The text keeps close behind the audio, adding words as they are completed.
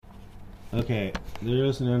Okay, you're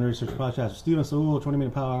listening to Unresearched podcast. Steven Saul,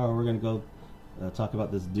 20-minute power hour. We're gonna go talk about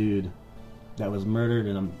this dude that was murdered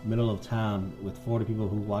in the middle of town with 40 people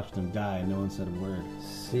who watched him die and no one said a word.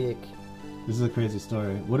 Sick. This is a crazy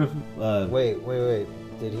story. What if... Wait.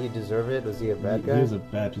 Did he deserve it? Was he a bad guy? He was a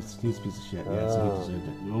bad piece. He was a piece of shit. Yeah, so he deserved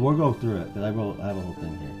it. Well, we'll go through it because I have a whole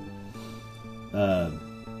thing here.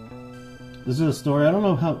 This is a story. I don't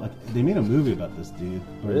know how they made a movie about this dude.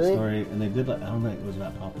 Really? Story, and they did. I don't think it was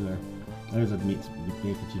that popular. It was a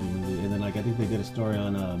made-for-TV movie, and then I think they did a story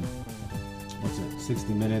on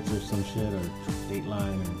 60 Minutes or some shit, or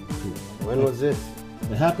Dateline. When was this?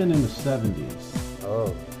 It happened in the 70s.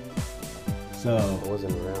 Oh. So I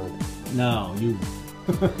wasn't around. No, you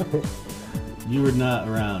you were not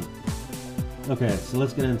around. Okay, so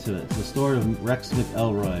let's get into it. It's the story of Rex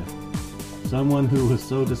McElroy. Someone who was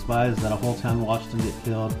so despised that a whole town watched him get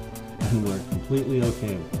killed and were completely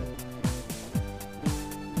okay with it.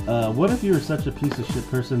 What if you were such a piece of shit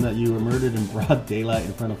person that you were murdered in broad daylight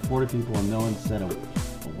in front of 40 people and no one said a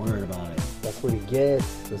word about it? That's what he gets.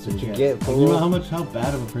 That's what you get, fool. You know how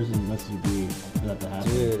bad of a person must you be for that to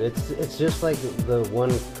happen? Dude, it's just like the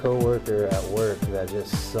one coworker at work that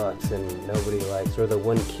just sucks and nobody likes, or the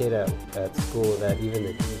one kid at school that even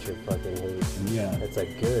the teacher fucking hates. Yeah. It's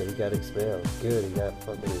like, good, he got expelled. Good, he got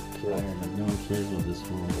fucking killed. Like, no one cares about this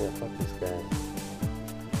fool. Yeah, fuck this guy.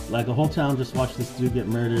 Like, the whole town just watched this dude get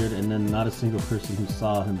murdered, and then not a single person who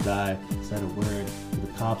saw him die said a word to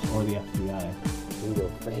the cops or the FBI. In your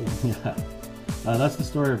face. Yeah. That's the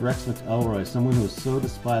story of Rex McElroy, someone who was so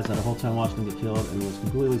despised that a whole town watched him get killed and was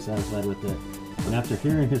completely satisfied with it. And after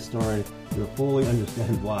hearing his story, you'll fully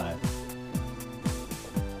understand why.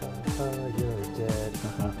 You're dead.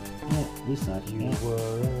 Yeah, we saw it. You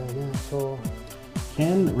were an asshole.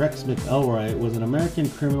 Ken Rex McElroy was an American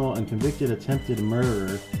criminal and convicted attempted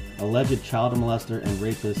murderer, alleged child molester, and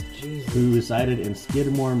rapist who resided in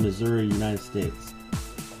Skidmore, Missouri, United States.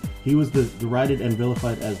 He was derided and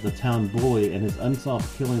vilified as the town bully, and his unsolved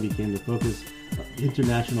killing became the focus of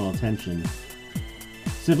international attention.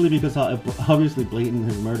 Simply because how obviously blatant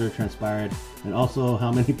his murder transpired, and also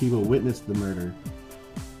how many people witnessed the murder,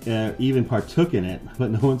 even partook in it,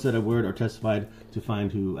 but no one said a word or testified to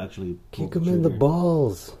find who actually kick him in the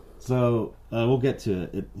balls. So we'll get to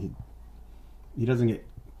it. He doesn't get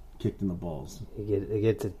kicked in the balls. It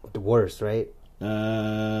gets worse, right?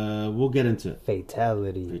 We'll get into it.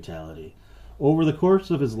 Fatality. Over the course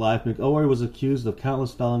of his life, McElroy was accused of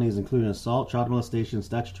countless felonies, including assault, child molestation,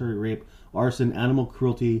 statutory rape, arson, animal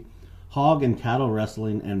cruelty, hog and cattle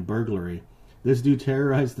wrestling, and burglary. This dude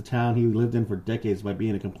terrorized the town he lived in for decades by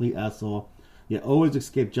being a complete asshole, yet always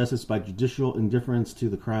escaped justice by judicial indifference to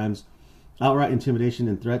the crimes, outright intimidation,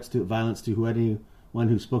 and threats to violence to anyone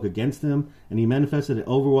who spoke against him, and he manifested an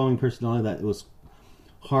overwhelming personality that it was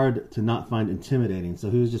hard to not find intimidating.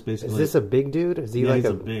 So he was just basically... Is this a big dude? Is he he's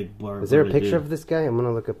a big blur? Is there a picture of this guy? I'm going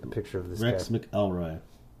to look up a picture of this Rex guy. McElroy.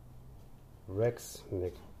 Rex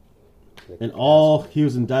McElroy. In all, he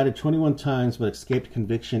was indicted 21 times but escaped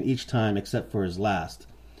conviction each time except for his last.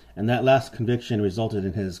 And that last conviction resulted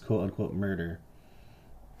in his quote-unquote murder.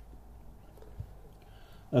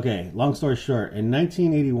 Okay, long story short. In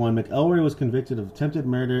 1981, McElroy was convicted of attempted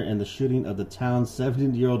murder and the shooting of the town's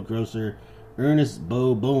 17-year-old grocer, Ernest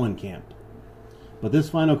Bo Bowenkamp. But this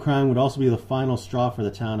final crime would also be the final straw for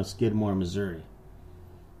the town of Skidmore, Missouri.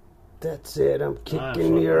 That's it, I'm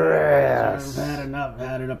kicking your ass. Bad enough,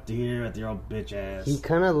 had it up to here with your old bitch ass. He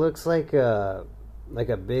kind of looks like a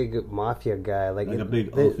big mafia guy, like a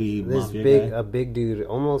big oafy mafia guy. A big dude,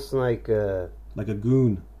 almost like a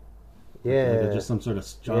goon. Yeah, like just some sort of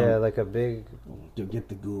strong. Yeah, like a big. Get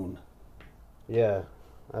the goon. Yeah,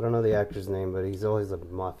 I don't know the actor's name, but he's always a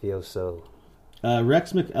mafioso.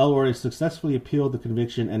 Rex McElroy successfully appealed the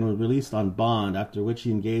conviction and was released on bond, after which he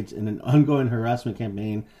engaged in an ongoing harassment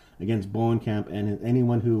campaign against Bowenkamp and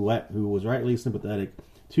anyone who was rightly sympathetic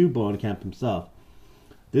to Bowenkamp himself.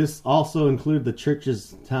 This also included the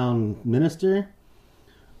church's town minister,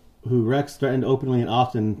 who Rex threatened openly and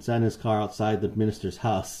often sat in his car outside the minister's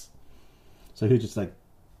house. So he would just like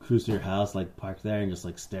cruise to your house, like park there and just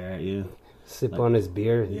like stare at you. Sip on his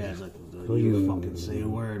beer. Yeah, it's like, you fucking say a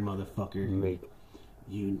word, motherfucker. Mate.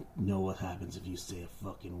 You know what happens if you say a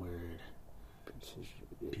fucking word.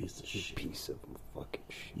 Piece of shit. Piece of fucking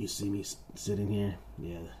shit. You see me sitting here?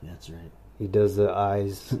 Yeah, that's right. He does the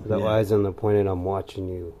eyes, eyes on the point, and I'm watching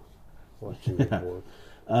you.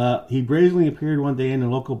 He brazenly appeared one day in a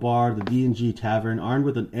local bar, the D&G Tavern, armed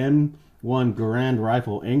with an M1 Garand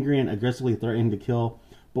rifle, angry and aggressively threatening to kill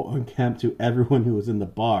Bowenkamp to everyone who was in the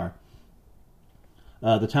bar.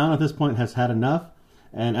 The town at this point has had enough,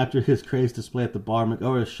 And after his crazed display at the bar,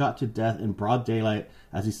 McElroy was shot to death in broad daylight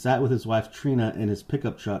as he sat with his wife Trina in his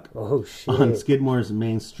pickup truck on Skidmore's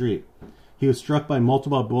main street. He was struck by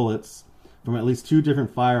multiple bullets from at least 2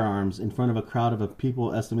 different firearms in front of a crowd of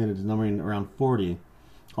people estimated to numbering around 40,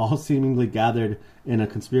 all seemingly gathered in a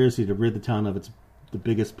conspiracy to rid the town of the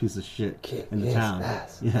biggest piece of shit in the town.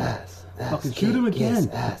 Fucking shoot him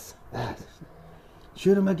again.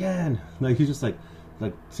 Shoot him again. Like he's just like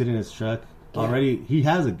sitting in his truck. Already, he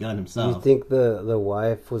has a gun himself. You think the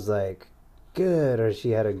wife was like, good, or she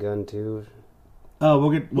had a gun too? Oh,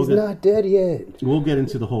 He's not dead yet. We'll get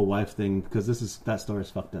into the whole wife thing because that story is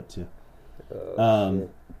fucked up too.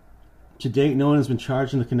 To date, no one has been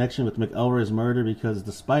charged in the connection with McElroy's murder because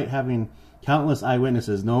despite having countless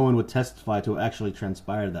eyewitnesses, no one would testify to what actually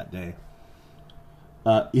transpired that day.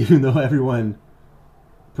 Even though everyone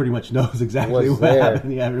pretty much knows exactly what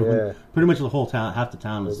happened. Yeah, everyone, pretty much the whole town, half the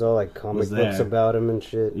town was. There's all like comic books about him and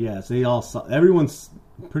shit. Yeah, so they all saw. Everyone's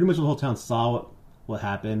pretty much the whole town saw what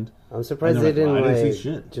happened. I'm surprised they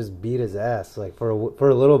didn't just beat his ass like for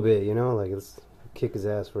a little bit, you know, like let's kick his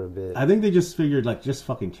ass for a bit. I think they just figured like just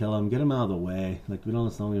fucking kill him, get him out of the way. Like we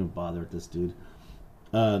don't even bother with this dude.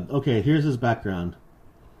 Okay, here's his background.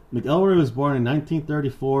 McElroy was born in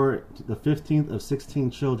 1934, the 15th of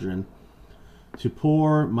 16 children, to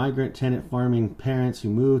poor migrant tenant farming parents who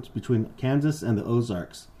moved between Kansas and the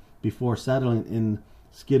Ozarks before settling in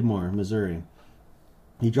Skidmore, Missouri.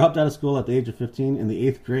 He dropped out of school at the age of 15 in the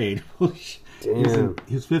 8th grade. Damn.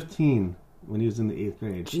 He was 15 when he was in the 8th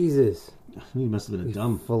grade. Jesus. He must have been a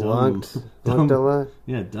dumb. Flunked a lot?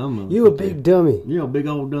 Yeah, dumb. You a big dummy. You're a big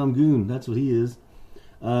old dumb goon. That's what he is.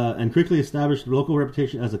 And quickly established a local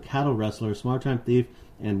reputation as a cattle rustler, smart-time thief,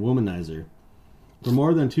 and womanizer. For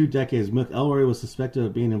more than 2 decades, McElroy was suspected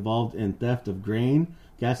of being involved in theft of grain,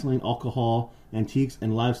 gasoline, alcohol, antiques,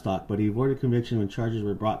 and livestock, but he avoided conviction when charges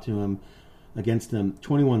were brought to him against him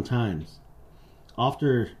 21 times.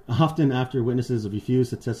 Often after witnesses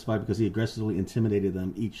refused to testify because he aggressively intimidated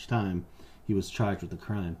them each time he was charged with the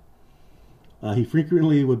crime. He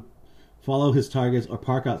frequently would follow his targets or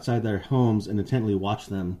park outside their homes and intently watch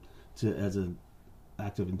them as an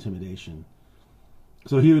act of intimidation.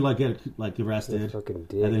 So he would get arrested, and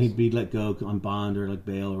then he'd be let go on bond or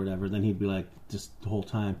bail or whatever. Then he'd be just the whole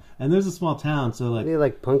time. And there's a small town, so Are they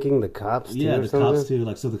punking the cops? Yeah, too, the cops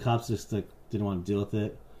too. So the cops just didn't want to deal with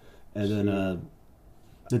it, and then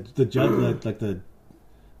the judge,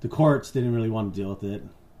 the courts didn't really want to deal with it.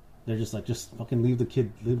 They're just fucking leave the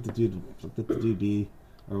dude, let the dude be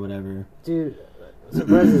or whatever. Dude,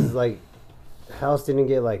 surprises House didn't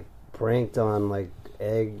get pranked on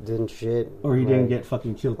egged and shit, or he didn't get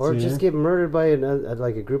fucking killed, or just get murdered by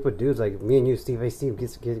a group of dudes like me and you, Steve. Hey, Steve,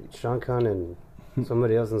 get Sean Conn and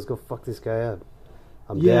somebody else, and let's go fuck this guy up.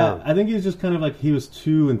 I'm down. I think he's just kind of he was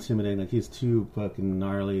too intimidating. He's too fucking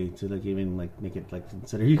gnarly to even make it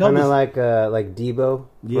consider. He kind of like Debo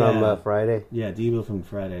from Friday. Yeah, Debo from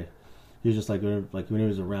Friday. He was just when he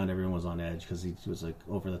was around, everyone was on edge because he was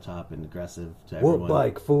over the top and aggressive to everyone. What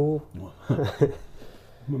bike, fool?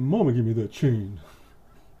 My mama gave me that chain.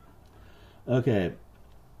 Okay.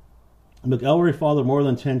 McElroy fathered more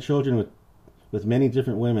than 10 children with many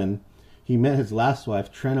different women. He met his last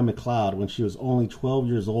wife, Trina McLeod, when she was only 12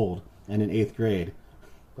 years old and in 8th grade.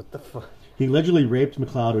 What the fuck? He allegedly raped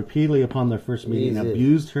McLeod repeatedly upon their first meeting and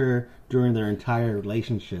abused her during their entire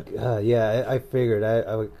relationship. Yeah, I figured.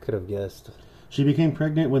 I could have guessed. She became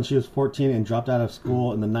pregnant when she was 14 and dropped out of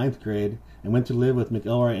school in the 9th grade and went to live with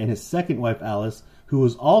McElroy and his second wife, Alice, who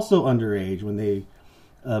was also underage when they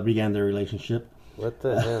began their relationship. What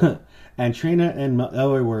the hell? And Trina and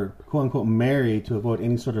McElroy were, quote-unquote, married to avoid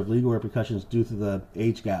any sort of legal repercussions due to the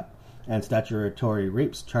age gap and statutory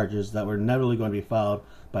rape charges that were never really going to be filed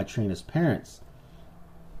by Trina's parents.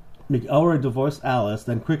 McElroy divorced Alice,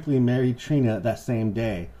 then quickly married Trina that same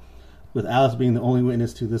day, with Alice being the only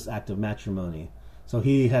witness to this act of matrimony. So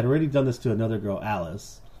he had already done this to another girl,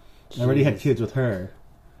 Alice. Already had kids with her.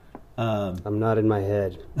 I'm not in my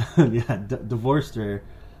head. Yeah, divorced her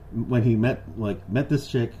when he met this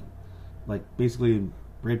chick, basically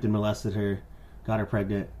raped and molested her, got her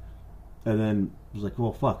pregnant, and then was like,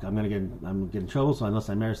 well, fuck, I'm gonna get in trouble, so unless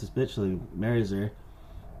I marry this bitch, so he marries her,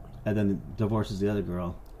 and then divorces the other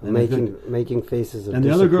girl. And making faces of and the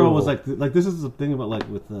other girl was like this is the thing about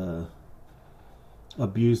with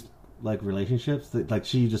abused relationships that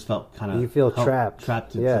she just felt kind of you feel trapped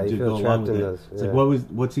to go along with it. It's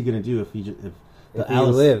what's he gonna do if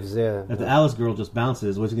Alice lives? Yeah, if the Alice girl just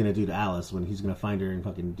bounces, what's he gonna do to Alice when he's gonna find her and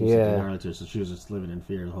fucking do something gnarly to her? So she was just living in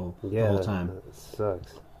fear the whole time. It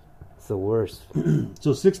sucks. the worst.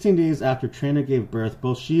 So 16 days after Trina gave birth,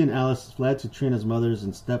 both she and Alice fled to Trina's mother's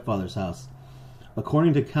and stepfather's house.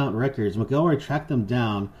 According to Count records, McElroy tracked them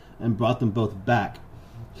down and brought them both back.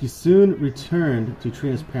 He soon returned to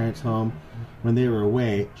Trina's parents' home when they were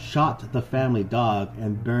away, shot the family dog,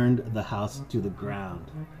 and burned the house to the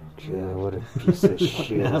ground. Yeah, what a piece of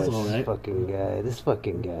shit. Asshole, right? This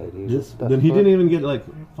fucking guy, dude. Then he didn't even get like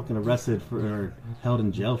fucking arrested or held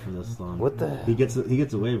in jail for this long. What the? He gets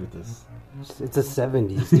away with this. It's the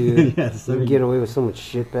 70s, dude. Yeah, it's you could get away with so much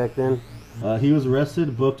shit back then. He was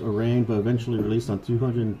arrested, booked, arraigned, but eventually released on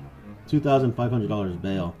 $2,500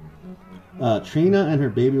 bail. Trina and her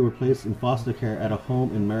baby were placed in foster care at a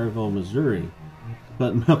home in Maryville, Missouri.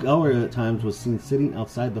 But McElroy at times was seen sitting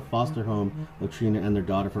outside the foster home of Trina and their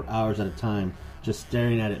daughter for hours at a time, just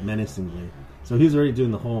staring at it menacingly. So he's already doing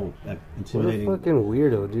the whole intimidating... What a fucking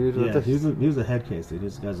weirdo, dude. Yeah, he was a head case, dude.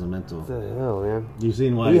 This guy's a mental... What the hell, man? You've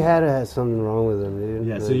seen why... He had to have something wrong with him, dude.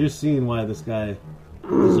 Yeah, so you're seeing why this guy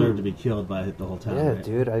deserved to be killed by the whole town, yeah, right?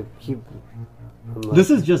 dude, I'm like, this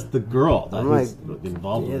is just the girl that he's like,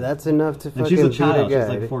 involved with. Yeah, that's enough to fucking And she's a beat child. guy. She's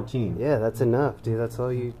like 14. Yeah, that's enough, dude. That's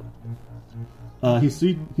all you... He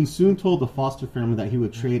soon told the foster family that he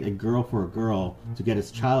would trade a girl for a girl to get his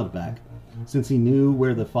child back, since he knew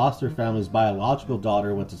where the foster family's biological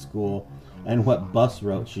daughter went to school and what bus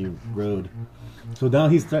route she rode. So now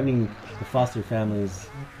he's threatening the foster family's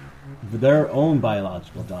their own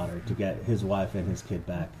biological daughter to get his wife and his kid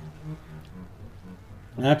back.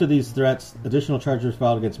 And after these threats, additional charges were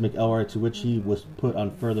filed against McElroy, to which he was put on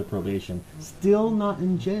further probation. Still not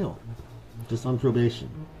in jail, just on probation.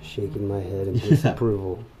 Shaking my head in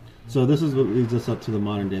disapproval. So this is what leads us up to the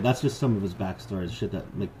modern day. That's just some of his backstory, shit that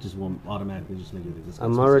just won't automatically just make you think this guy's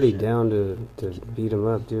I'm already down to beat him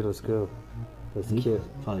up, dude. Let's go. Let's He kill.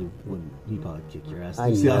 probably wouldn't. He'd probably kick your ass. I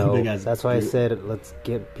You see how know. big ass That's why I dude- said let's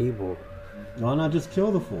get people. Why not just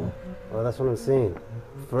kill the fool? Well, that's what I'm saying.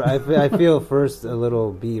 I feel first a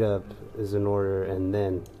little beat up is in order, and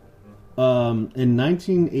then... In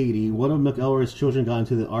 1980, one of McElroy's children got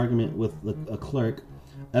into the argument with a clerk,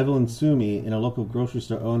 Evelyn Sumi, in a local grocery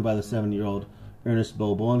store owned by the 7-year-old Ernest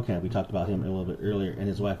Bo Bowenkamp. We talked about him a little bit earlier, and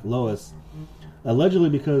his wife Lois, allegedly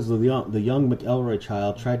because the young McElroy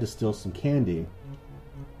child tried to steal some candy.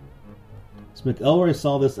 So McElroy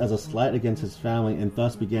saw this as a slight against his family and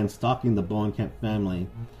thus began stalking the Bowenkamp family,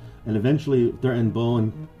 and eventually threatened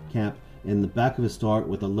Bowenkamp in the back of his store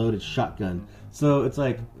with a loaded shotgun. So it's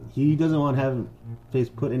like he doesn't want to have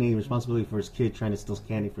put any responsibility for his kid trying to steal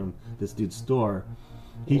candy from this dude's store.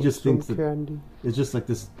 He just thinks that it's just like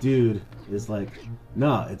this dude is like,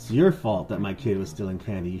 no, it's your fault that my kid was stealing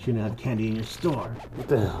candy. You shouldn't have candy in your store. What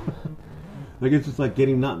the hell? Like it's just like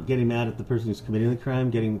not getting mad at the person who's committing the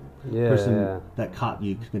crime, getting the person that caught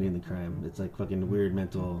you committing the crime. It's like fucking weird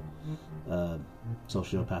mental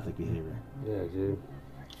sociopathic behavior. Yeah, dude.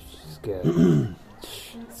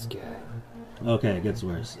 This guy. Okay, it gets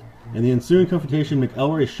worse. In the ensuing confrontation,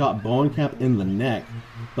 McElroy shot Bowenkamp in the neck,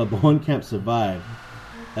 but Bowenkamp survived,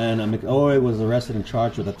 and McElroy was arrested and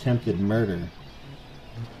charged with attempted murder.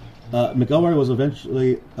 McElroy was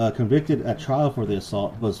eventually convicted at trial for the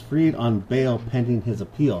assault, was freed on bail pending his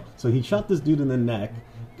appeal. So he shot this dude in the neck,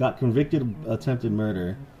 got convicted of attempted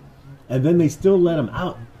murder, and then they still let him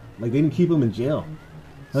out. Like, they didn't keep him in jail.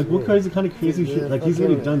 Like, what kind of crazy shit? Like, he's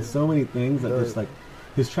already done so many things that just, like,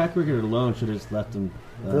 his track record alone should have just left him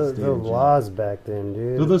the laws back then,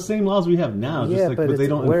 dude. They're the same laws we have now, just like, but they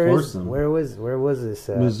don't enforce them. Where was this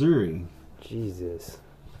at? Missouri. Jesus.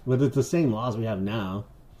 But it's the same laws we have now.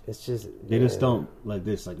 It's just... They just don't, like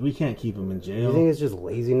this. Like, we can't keep him in jail. You think it's just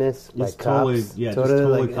laziness by It's cops? totally, yeah, just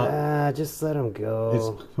totally like, just let him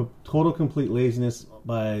go. It's total, complete laziness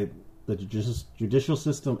by the judicial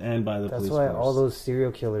system and by the police force. That's why all those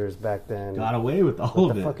serial killers back then got away with all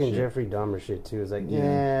of it. The fucking Jeffrey Dahmer shit, too. It's like,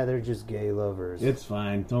 yeah, they're just gay lovers. It's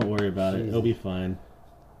fine. Don't worry about it. It'll be fine.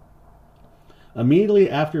 Immediately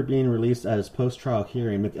after being released at his post-trial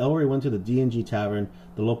hearing, McElroy went to the D&G Tavern,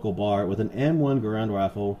 the local bar, with an M1 Garand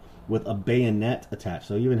rifle with a bayonet attached.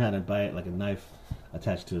 So he even had a knife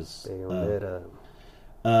attached to his...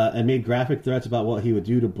 and made graphic threats about what he would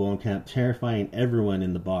do to Bowenkamp, terrifying everyone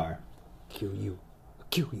in the bar. Kill you.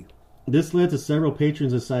 Kill you. This led to several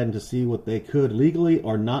patrons deciding to see what they could, legally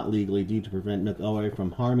or not legally, do to prevent McElroy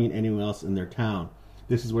from harming anyone else in their town.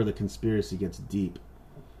 This is where the conspiracy gets deep.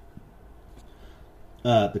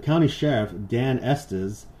 The county sheriff, Dan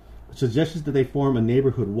Estes, suggested that they form a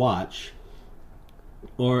neighborhood watch,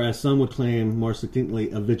 or as some would claim more succinctly,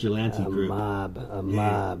 a vigilante group. A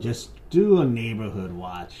mob. Just do a neighborhood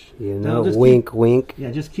watch. You know, wink, wink. Yeah,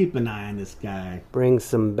 just keep an eye on this guy. Bring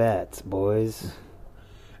some bats, boys.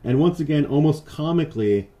 And once again, almost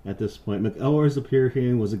comically at this point, McElroy's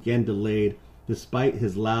appearing was again delayed despite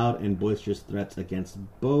his loud and boisterous threats against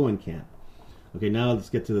Bowenkamp. Okay, now let's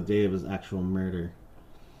get to the day of his actual murder.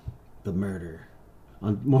 The murder.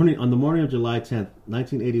 On the morning of July 10th,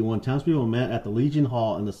 1981, townspeople met at the Legion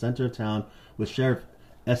Hall in the center of town with Sheriff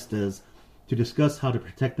Estes to discuss how to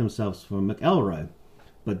protect themselves from McElroy.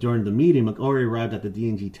 But during the meeting, McElroy arrived at the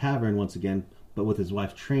D&G Tavern once again, but with his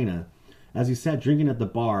wife Trina. As he sat drinking at the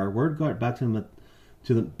bar, word got back to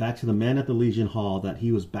the men at the Legion Hall that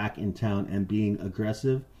he was back in town and being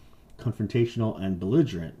aggressive, confrontational, and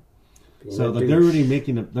belligerent. So like, they're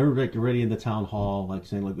already in the town hall, like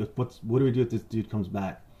saying like, what do we do if this dude comes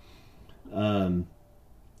back? And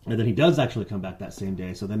then he does actually come back that same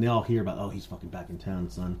day. So then they all hear about, oh, he's fucking back in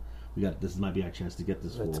town, son. This might be our chance to get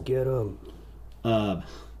this fool. Let's get him.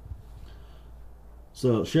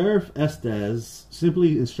 So Sheriff Estes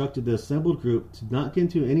simply instructed the assembled group to not get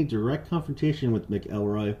into any direct confrontation with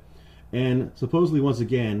McElroy, and supposedly once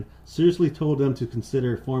again seriously told them to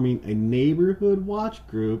consider forming a neighborhood watch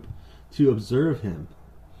group to observe him.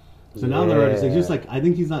 So now they're already saying, just like, I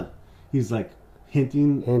think he's like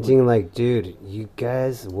hinting like, dude, you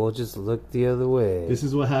guys will just look the other way. This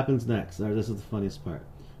is what happens next. This is the funniest part.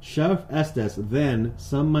 Sheriff Estes then,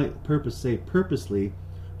 some might purposely,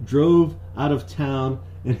 drove out of town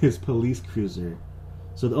in his police cruiser.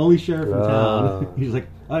 So the only sheriff in town, he's like,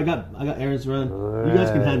 oh, I got errands to run. You guys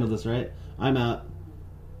can handle this, right? I'm out.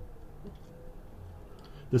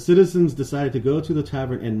 The citizens decided to go to the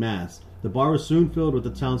tavern en masse. The bar was soon filled with the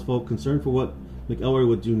townsfolk concerned for what McElroy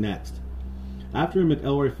would do next. After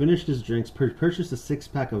McElroy finished his drinks, purchased a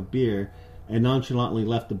six-pack of beer, and nonchalantly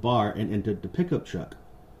left the bar and entered the pickup truck.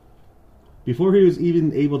 Before he was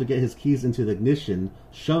even able to get his keys into the ignition,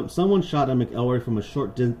 someone shot at McElroy from a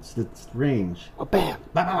short distance range. Oh, bam!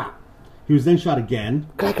 Bah, bah, bah. He was then shot again.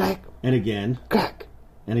 Crack, crack. And again. Crack.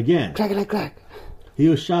 And again. Crack, crack, crack. He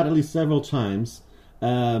was shot at least several times.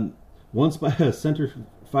 Once by a center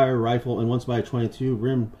fire rifle and once by a .22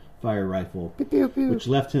 rim fire rifle, pew, pew. Which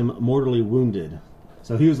left him mortally wounded.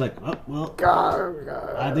 So he was like, oh, well,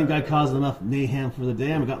 I think I caused enough mayhem for the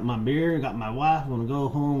day. I got my beer, got my wife, I'm going to go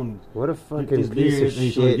home and what a fucking piece of and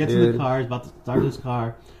shit, so he gets dude. in the car, he's about to start his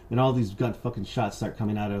car, and all these fucking shots start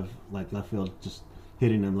coming out of like left field, just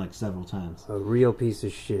hitting him like several times. A real piece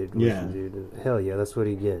of shit. Yeah. Dude. Hell yeah, that's what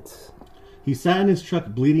he gets. He sat in his truck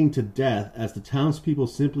bleeding to death as the townspeople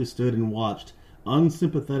simply stood and watched,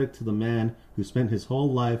 unsympathetic to the man who spent his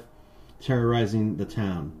whole life terrorizing the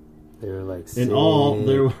town. They were like, in all,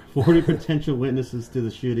 there were 40 potential witnesses to the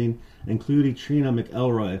shooting, including Trina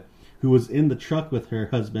McElroy, who was in the truck with her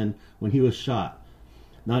husband when he was shot.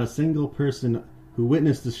 Not a single person who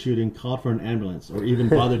witnessed the shooting called for an ambulance or even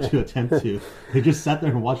bothered to attempt to. They just sat there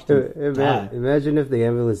and watched him die. Imagine if the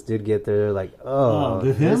ambulance did get there. They're like,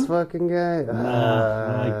 this fucking guy?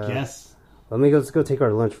 I guess. Let's go take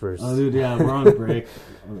our lunch first. Oh, dude, yeah, we're on break.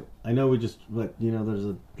 I know we just, there's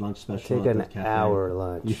a lunch special. Take an hour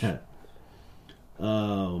lunch. Yeah.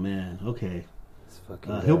 Oh, man. Okay.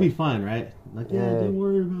 Fucking he'll be fine, right? Like, yeah, don't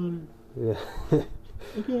worry about it. Yeah.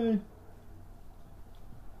 Okay.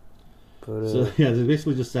 But, so, they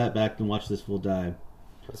basically just sat back and watched this fool die.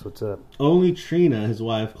 That's what's up. Only Trina, his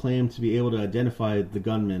wife, claimed to be able to identify the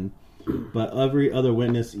gunman, but every other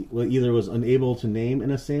witness either was unable to name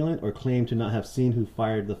an assailant or claimed to not have seen who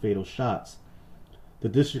fired the fatal shots. The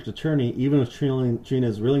district attorney, even with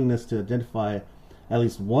Trina's willingness to identify at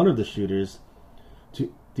least one of the shooters,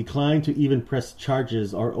 declined to even press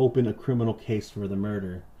charges or open a criminal case for the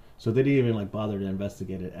murder. So they didn't even bother to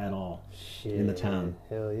investigate it at all in the town.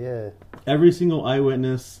 Hell yeah. Every single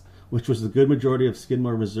eyewitness, which was the good majority of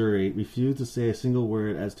Skidmore, Missouri, refused to say a single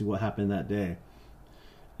word as to what happened that day.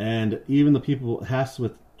 And even the people tasked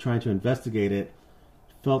with trying to investigate it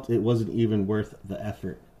felt it wasn't even worth the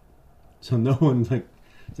effort. So no one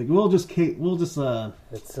it's like we'll just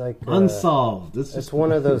it's like unsolved. It's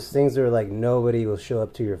one of those things where nobody will show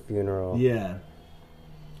up to your funeral. Yeah.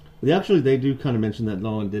 They do kind of mention that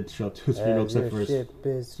no one did show up to his funeral except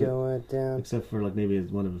for maybe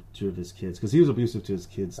one of two of his kids, because he was abusive to his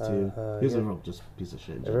kids too. He was a real just piece of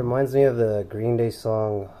shit. It reminds me of the Green Day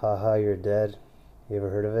song "Ha Ha You're Dead." You ever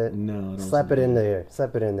heard of it? No. I don't Slap it in there.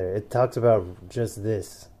 It talks about just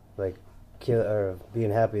this,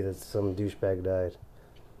 being happy that some douchebag died.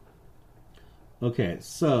 Okay,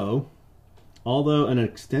 so although an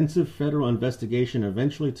extensive federal investigation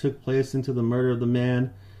eventually took place into the murder of the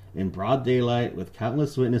man in broad daylight with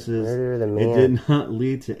countless witnesses, it did not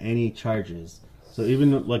lead to any charges. So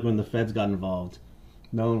even when the feds got involved,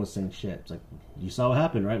 no one was saying shit. It's like, you saw what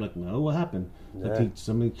happened, right? Like, no, what happened? Yeah. Like,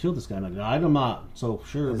 somebody killed this guy. I'm like, I'm not so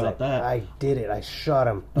sure He's about like, that. I did it. I shot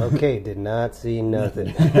him. Okay, did not see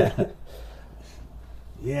nothing.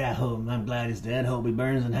 Yeah, I'm glad he's dead. Hope he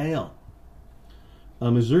burns in hell.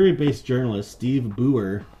 A Missouri-based journalist, Steve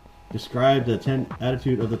Boer, described the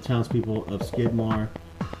attitude of the townspeople of Skidmore,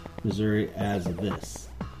 Missouri as this.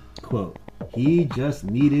 Quote, he just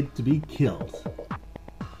needed to be killed.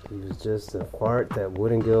 He was just a fart that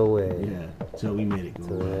wouldn't go away. Yeah, till we made it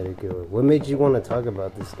go away. What made you want to talk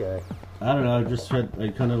about this guy? I don't know, I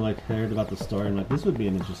kind of like heard about the story and like, this would be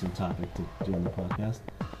an interesting topic to do on the podcast.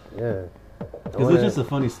 Yeah. Because it's just a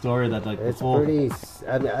funny story that like it's the whole... pretty...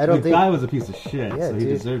 I mean, I don't the think... guy was a piece of shit, Yeah, so he dude.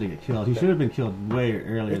 deserved to get killed. He should have been killed way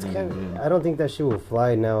earlier than he did. I don't think that shit will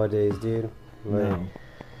fly nowadays, dude. Like, No.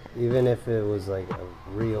 even if it was like a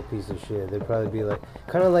real piece of shit, they'd probably be like...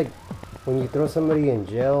 Kind of like when you throw somebody in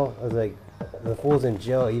jail, I was like... The fools in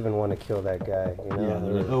jail even want to kill that guy, you know? Yeah,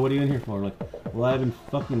 they're like, oh, what are you in here for? Like, well, I've been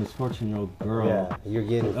fucking this 14-year-old girl. Yeah, you're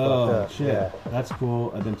getting Oh, fucked up. shit. Yeah. That's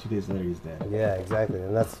cool. And then 2 days later, he's dead. Yeah, exactly,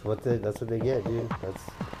 and that's what they get, dude.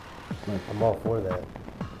 Like, I'm all for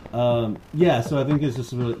that. yeah, so I think it's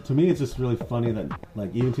just really, to me, it's just really funny that,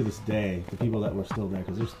 like, even to this day, the people that were still there,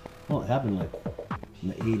 because there's, well, it happened, like, in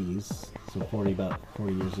the 80s, so about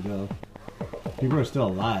 40 years ago. People are still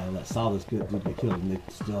alive that saw this dude get killed, and they're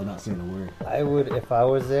still not saying a word. I would, if I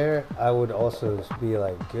was there, I would also be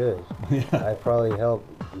like, good. Yeah. I'd probably help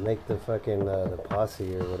make the fucking, the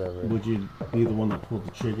posse or whatever. Would you be the one that pulled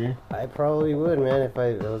the trigger? I probably would, man, if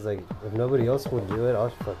I was like, if nobody else would do it, I'll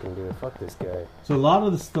fucking do it. Fuck this guy. So a lot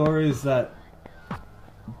of the stories that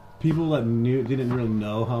people that didn't really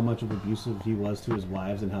know how much of abusive he was to his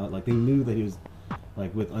wives and how, like, they knew that he was,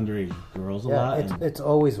 like, with underage girls a lot. It's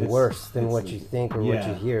always worse than it's- what you think or what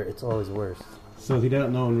you hear. It's always worse. So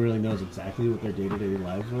no one really knows exactly what their day-to-day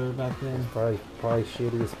lives were back then. Probably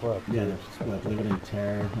shitty as fuck. Yeah, they're just, like, living in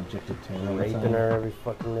terror, objective terror. all the Raping time. her every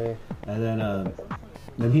fucking day. And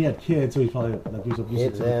then he had kids, so he probably, like, he was abusive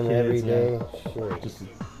Hit to the them kids. every yeah. day. Shit. Just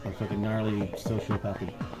a fucking gnarly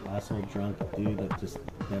sociopathic asshole drunk dude that just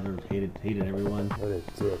never hated everyone. What a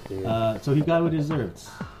dick, dude. So he got what he deserved.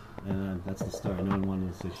 And that's the story. No one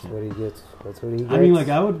wanted to say shit. That's what he gets. That's what he gets. I mean, like,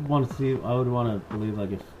 I would want to believe,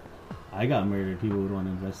 like, if I got murdered, people would want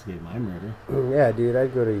to investigate my murder. Yeah, dude,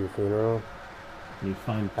 I'd go to your funeral. You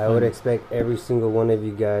I would expect every single one of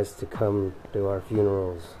you guys to come to our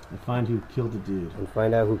funerals. And find who killed the dude. And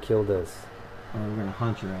find out who killed us. Or we're going to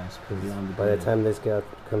haunt your ass beyond the By the grave. time this guy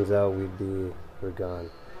comes out, we're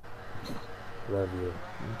gone. Love you.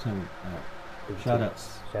 Shout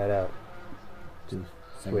outs Shout out. to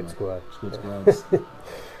Squid everyone. Squad. Squid Squads.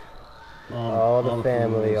 All the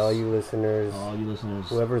family, fools, all you listeners. all you listeners.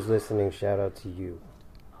 Whoever's listening, shout out to you.